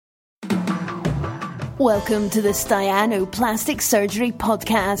Welcome to the Stiano Plastic Surgery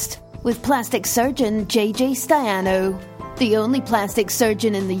Podcast with plastic surgeon JJ Stiano, the only plastic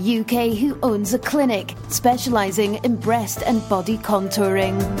surgeon in the UK who owns a clinic specialising in breast and body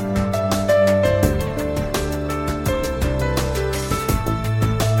contouring.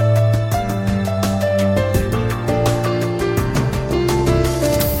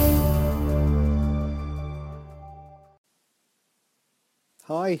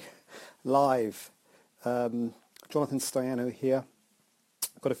 Hi, live. Jonathan Stiano here.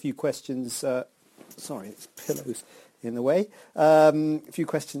 I've got a few questions. Sorry, it's pillows in the way. A few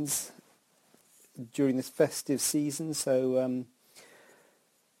questions during this festive season. So,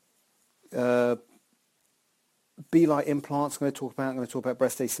 Lite implants. I'm going to talk about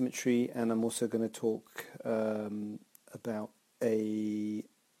breast asymmetry, and I'm also going to talk about a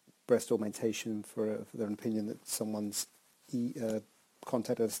breast augmentation for an opinion that someone's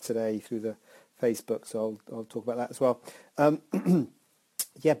contacted us today through the Facebook, so I'll talk about that as well.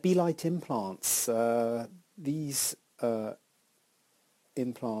 Lite implants. These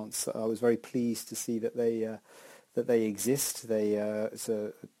implants, I was very pleased to see that they exist. It's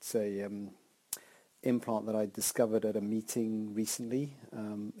a implant that I discovered at a meeting recently.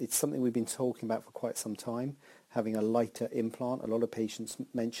 It's something we've been talking about for quite some time, having a lighter implant. A lot of patients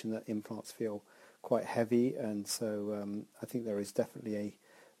mention that implants feel quite heavy, and so I think there is definitely a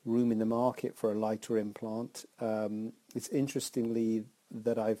room in the market for a lighter implant. It's interestingly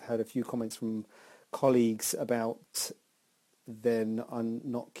that I've had a few comments from colleagues about then I'm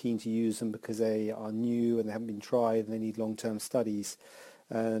not keen to use them because they are new and they haven't been tried and they need long-term studies.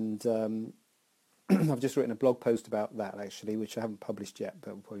 And I've just written a blog post about that actually, which I haven't published yet,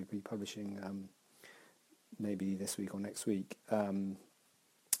 but will probably be publishing maybe this week or next week.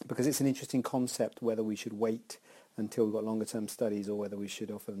 Because it's an interesting concept whether we should wait until we've got longer-term studies or whether we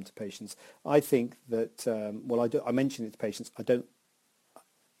should offer them to patients. I think that I mentioned it to patients. I don't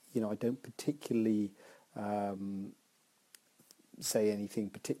particularly say anything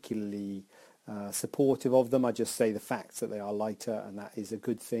particularly supportive of them. I just say the facts that they are lighter, and that is a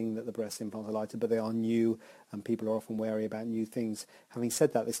good thing that the breast implants are lighter. But they are new, and people are often wary about new things. Having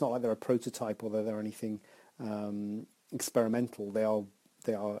said that, it's not like they're a prototype or that they're anything experimental. They are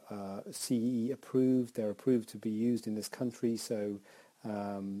CE approved. They're approved to be used in this country, so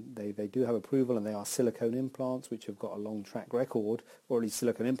they do have approval, and they are silicone implants, which have got a long track record, or at least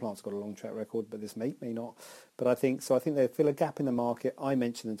silicone implants got a long track record, but this may not. But I think they fill a gap in the market. I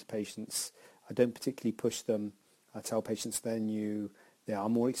mention them to patients. I don't particularly push them. I tell patients they're new. They are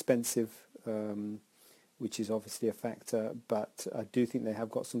more expensive, which is obviously a factor, but I do think they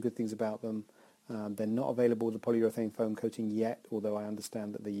have got some good things about them. They're not available with the polyurethane foam coating yet, although I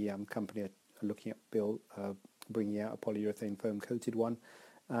understand that the company are looking at bringing out a polyurethane foam coated one.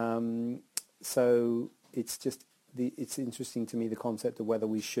 So it's interesting to me, the concept of whether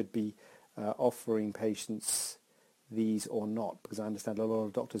we should be offering patients these or not, because I understand a lot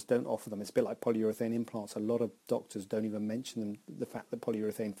of doctors don't offer them. It's a bit like polyurethane implants. A lot of doctors don't even mention them, the fact that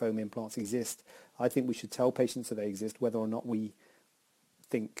polyurethane foam implants exist. I think we should tell patients that they exist, whether or not we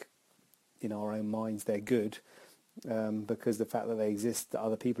think in our own minds they're good, because the fact that they exist, that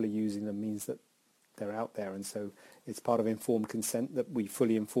other people are using them, means that they're out there. And so it's part of informed consent that we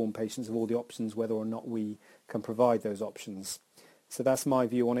fully inform patients of all the options, whether or not we can provide those options. So that's my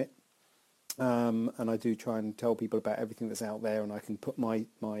view on it. And I do try and tell people about everything that's out there, and I can put my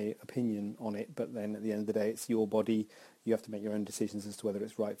opinion on it, but then at the end of the day, it's your body. You have to make your own decisions as to whether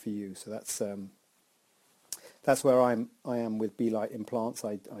it's right for you. So that's where I am with Lite implants.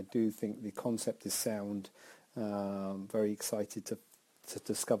 I do think the concept is sound. Very excited to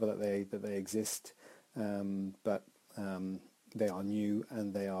discover that they exist, but they are new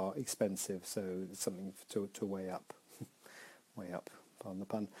and they are expensive. So it's something to weigh up. Weigh up, pardon the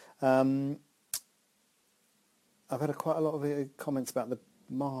pun. I've had quite a lot of comments about the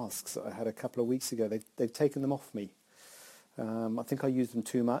masks that I had a couple of weeks ago. They've taken them off me. I think I used them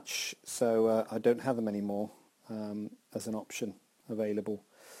too much, so I don't have them anymore. As an option available,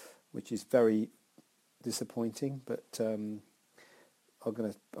 which is very disappointing. But I'm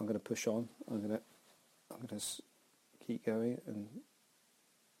gonna push on. I'm gonna keep going.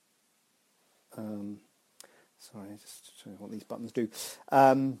 And sorry, just showing what these buttons do.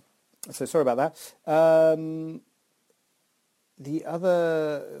 So sorry about that. The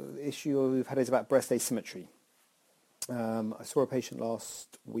other issue we've had is about breast asymmetry. I saw a patient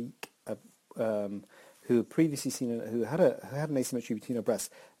last week. Who had previously who had an asymmetry between her breasts.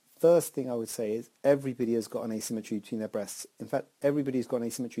 First thing I would say is everybody has got an asymmetry between their breasts. In fact, everybody's got an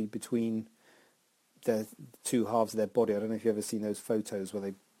asymmetry between the two halves of their body. I don't know if you've ever seen those photos where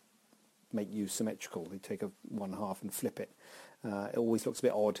make you symmetrical. They take one half and flip it. It always looks a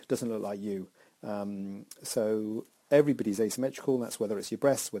bit odd. It doesn't look like you. So everybody's asymmetrical. That's whether it's your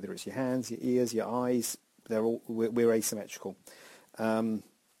breasts, whether it's your hands, your ears, your eyes. We're asymmetrical.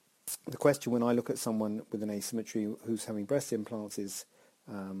 The question when I look at someone with an asymmetry who's having breast implants is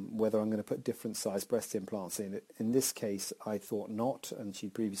whether I'm going to put different size breast implants in. In this case, I thought not, and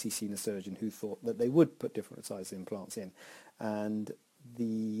she'd previously seen a surgeon who thought that they would put different size implants in. And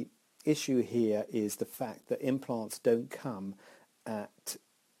the issue here is the fact that implants don't come at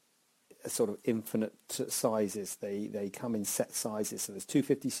sort of infinite sizes. They come in set sizes. So there's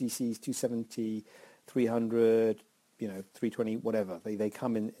 250 cc's, 270, 300, 320, whatever. They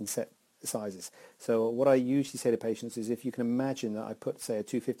come in set sizes. So what I usually say to patients is, if you can imagine that I put, say, a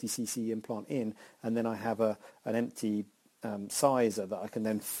 250cc implant in, and then I have an empty sizer that I can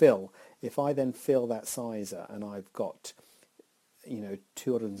then fill. If I then fill that sizer and I've got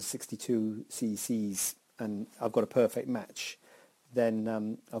 262 cc's and I've got a perfect match,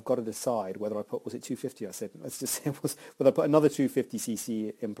 then I've got to decide whether I put, was it 250? I said, let's just say, whether I put another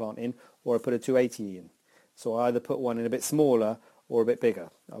 250cc implant in or I put a 280 in. So I either put one in a bit smaller or a bit bigger.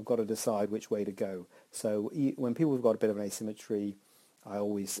 I've got to decide which way to go. So when people have got a bit of an asymmetry, I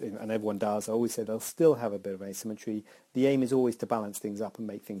always, and everyone does, I always say they'll still have a bit of asymmetry. The aim is always to balance things up and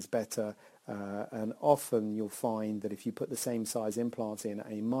make things better. And often you'll find that if you put the same size implants in,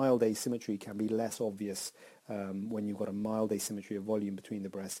 a mild asymmetry can be less obvious when you've got a mild asymmetry of volume between the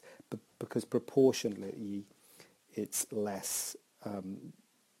breasts, because proportionally it's less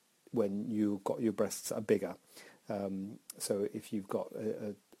when you've got your breasts are bigger. So if you've got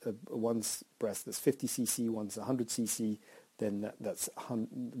one's breast that's 50cc, one's 100cc, then that's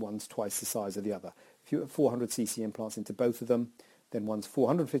one's twice the size of the other. If you put 400cc implants into both of them, then one's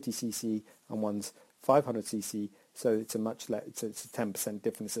 450cc and one's 500cc. So it's a much less. It's a 10%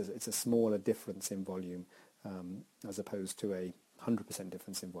 difference. It's a smaller difference in volume as opposed to a 100%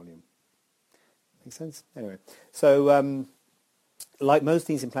 difference in volume. Make sense? Anyway, so like most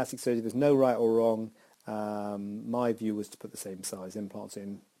things in plastic surgery, there's no right or wrong. My view was to put the same size implants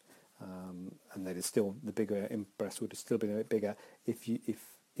in, and they'd still, the bigger breast would have still been a bit bigger.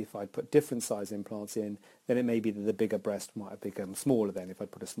 If I'd put different size implants in, then it may be that the bigger breast might have become smaller then if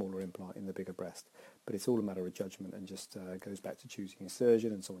I'd put a smaller implant in the bigger breast. But it's all a matter of judgment, and just goes back to choosing a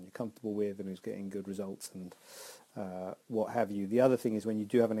surgeon and someone you're comfortable with and who's getting good results and what have you. The other thing is, when you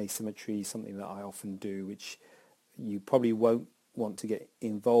do have an asymmetry, something that I often do, which you probably won't want to get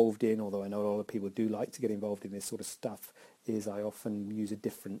involved in, although I know a lot of people do like to get involved in this sort of stuff, is I often use a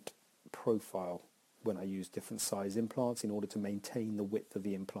different profile when I use different size implants in order to maintain the width of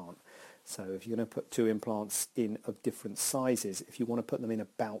the implant. So if you're going to put two implants in of different sizes, if you want to put them in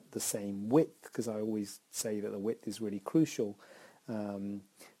about the same width, because I always say that the width is really crucial.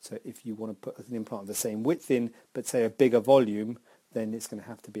 So if you want to put an implant of the same width in, but say a bigger volume, then it's going to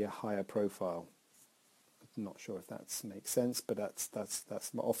have to be a higher profile. I'm not sure if that makes sense, but that's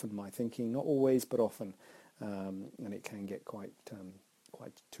often my thinking. Not always, but often, and it can get quite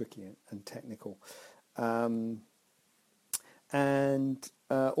tricky and technical. Also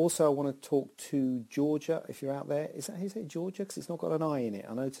I want to talk to Georgia, if you're out there. Is that how you say Georgia? Because it's not got an I in it.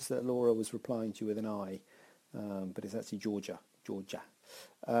 I noticed that Laura was replying to you with an I, but it's actually Georgia.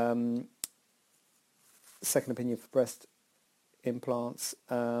 Second opinion for breast implants.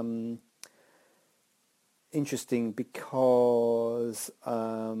 Interesting, because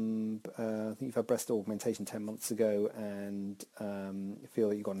I think you've had breast augmentation 10 months ago and you feel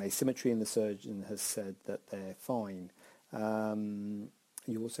that you've got an asymmetry, and the surgeon has said that they're fine.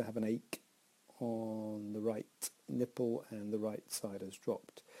 You also have an ache on the right nipple and the right side has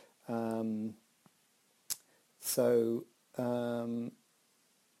dropped.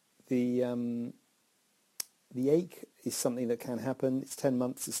 The ache is something that can happen. It's 10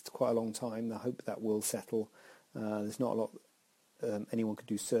 months. It's quite a long time. I hope that will settle. There's not a lot anyone could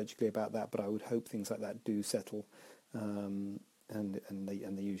do surgically about that, but I would hope things like that do settle, and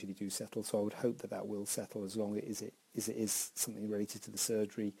they usually do settle. So I would hope that will settle, as long as it is something related to the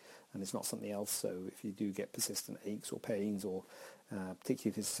surgery and it's not something else. So if you do get persistent aches or pains, or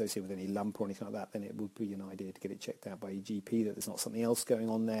particularly if it's associated with any lump or anything like that, then it would be an idea to get it checked out by your GP, that there's not something else going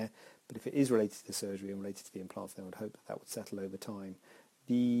on there. But if it is related to the surgery and related to the implants, then I would hope that would settle over time.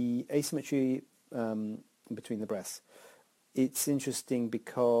 The asymmetry between the breasts, it's interesting,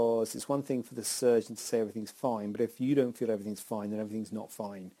 because it's one thing for the surgeon to say everything's fine, but if you don't feel everything's fine, then everything's not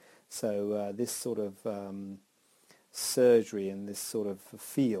fine. So this sort of surgery and this sort of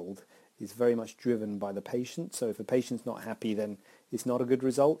field is very much driven by the patient. So if the patient's not happy, then it's not a good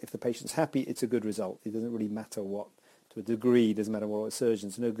result. If the patient's happy, it's a good result. It doesn't really matter what to a degree. It doesn't matter what a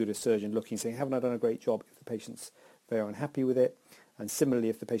surgeon's no good a surgeon looking saying, haven't I done a great job, if the patient's very unhappy with it. And similarly,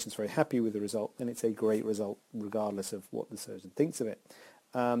 if the patient's very happy with the result, then it's a great result regardless of what the surgeon thinks of it.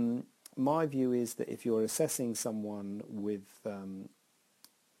 My view is that if you're assessing someone with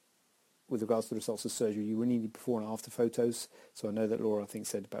regards to the results of surgery, you really need before and after photos. So I know that Laura, I think,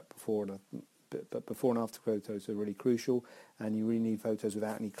 said about before and after photos are really crucial, and you really need photos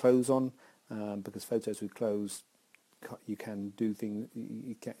without any clothes on, because photos with clothes, you can do things,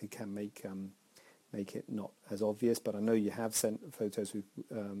 you can make it not as obvious. But I know you have sent photos with,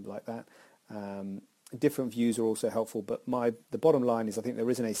 like that. Different views are also helpful, but the bottom line is I think there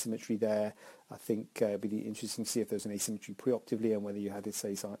is an asymmetry there. I think it'd be interesting to see if there's an asymmetry preoperatively and whether you had,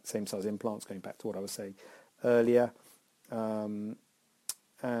 say, same size implants, going back to what I was saying earlier. The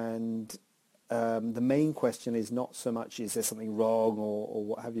main question is not so much is there something wrong or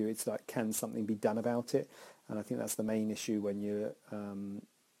what have you, it's like, can something be done about it? And I think that's the main issue when you're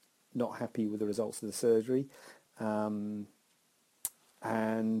not happy with the results of the surgery.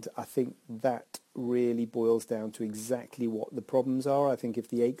 And I think that really boils down to exactly what the problems are. I think if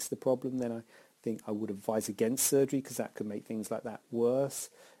the ache's the problem, then I think I would advise against surgery, because that could make things like that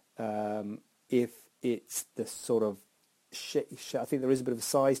worse. If it's the sort of I think there is a bit of a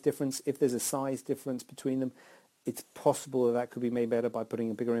size difference. If there's a size difference between them, it's possible that could be made better by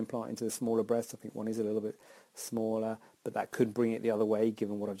putting a bigger implant into the smaller breast. I think one is a little bit smaller, but that could bring it the other way,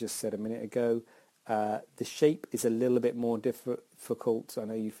 given what I've just said a minute ago. The shape is a little bit more difficult. I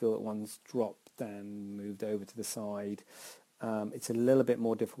know you feel that one's dropped and moved over to the side. It's a little bit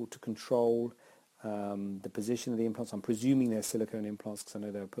more difficult to control. The position of the implants, I'm presuming they're silicone implants, because I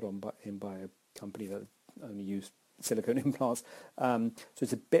know they were put on by a company that only used silicone implants. So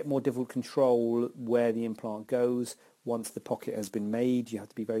it's a bit more difficult to control where the implant goes. Once the pocket has been made, you have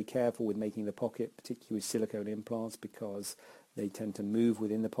to be very careful with making the pocket, particularly with silicone implants, because they tend to move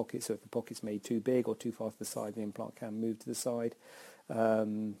within the pocket. So if the pocket's made too big or too far to the side, the implant can move to the side.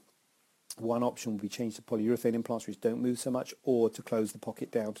 One option would be change to polyurethane implants, which don't move so much, or to close the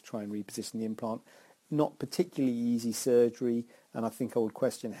pocket down to try and reposition the implant. Not particularly easy surgery, and I think I would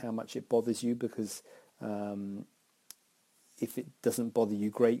question how much it bothers you, because if it doesn't bother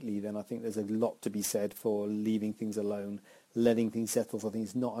you greatly, then I think there's a lot to be said for leaving things alone, letting things settle. So I think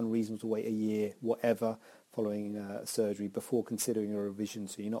it's not unreasonable to wait a year, whatever, following surgery before considering a revision.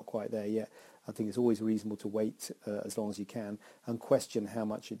 So you're not quite there yet. I think it's always reasonable to wait as long as you can and question how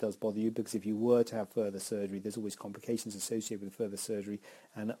much it does bother you, because if you were to have further surgery, there's always complications associated with further surgery.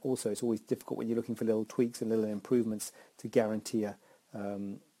 And also it's always difficult when you're looking for little tweaks and little improvements to guarantee a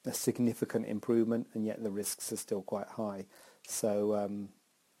significant improvement, and yet the risks are still quite high. So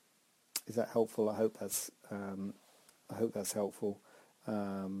is that helpful? I hope that's helpful. I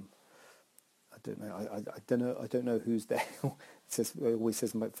don't know. I don't know who's there. It always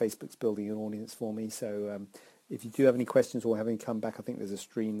says my Facebook's building an audience for me. So if you do have any questions or have any come back, I think there's a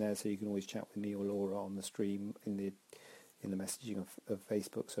stream there, so you can always chat with me or Laura on the stream in the messaging of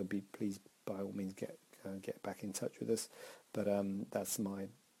Facebook. So please by all means get back in touch with us. But that's my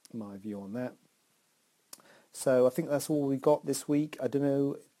view on that. So I think that's all we got this week. I don't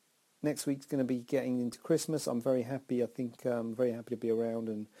know. Next week's going to be getting into Christmas. I'm very happy. I think I'm very happy to be around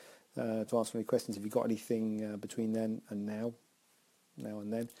and to answer any questions. If you've got anything between then and now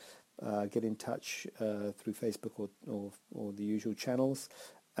and then, get in touch through Facebook or the usual channels.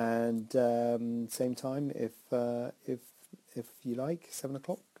 And same time, if you like, 7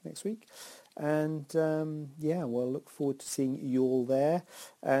 o'clock next week. And we'll look forward to seeing you all there.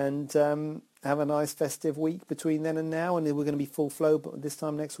 And have a nice festive week between then and now. And then we're going to be full flow but this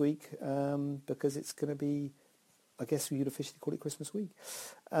time next week, because it's going to be, I guess we would officially call it Christmas week.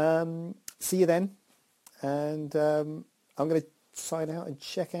 See you then. And I'm going to sign out and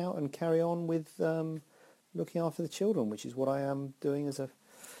check out and carry on with looking after the children, which is what I am doing as a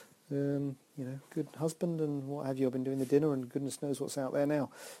good husband and what have you. I've been doing the dinner and goodness knows what's out there now.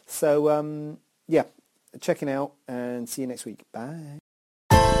 So, checking out and see you next week. Bye.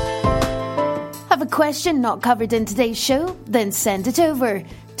 Have a question not covered in today's show? Then send it over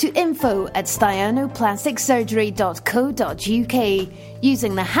to info@staianoplasticsurgery.co.uk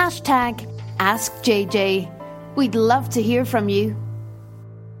using the hashtag AskJJ. We'd love to hear from you.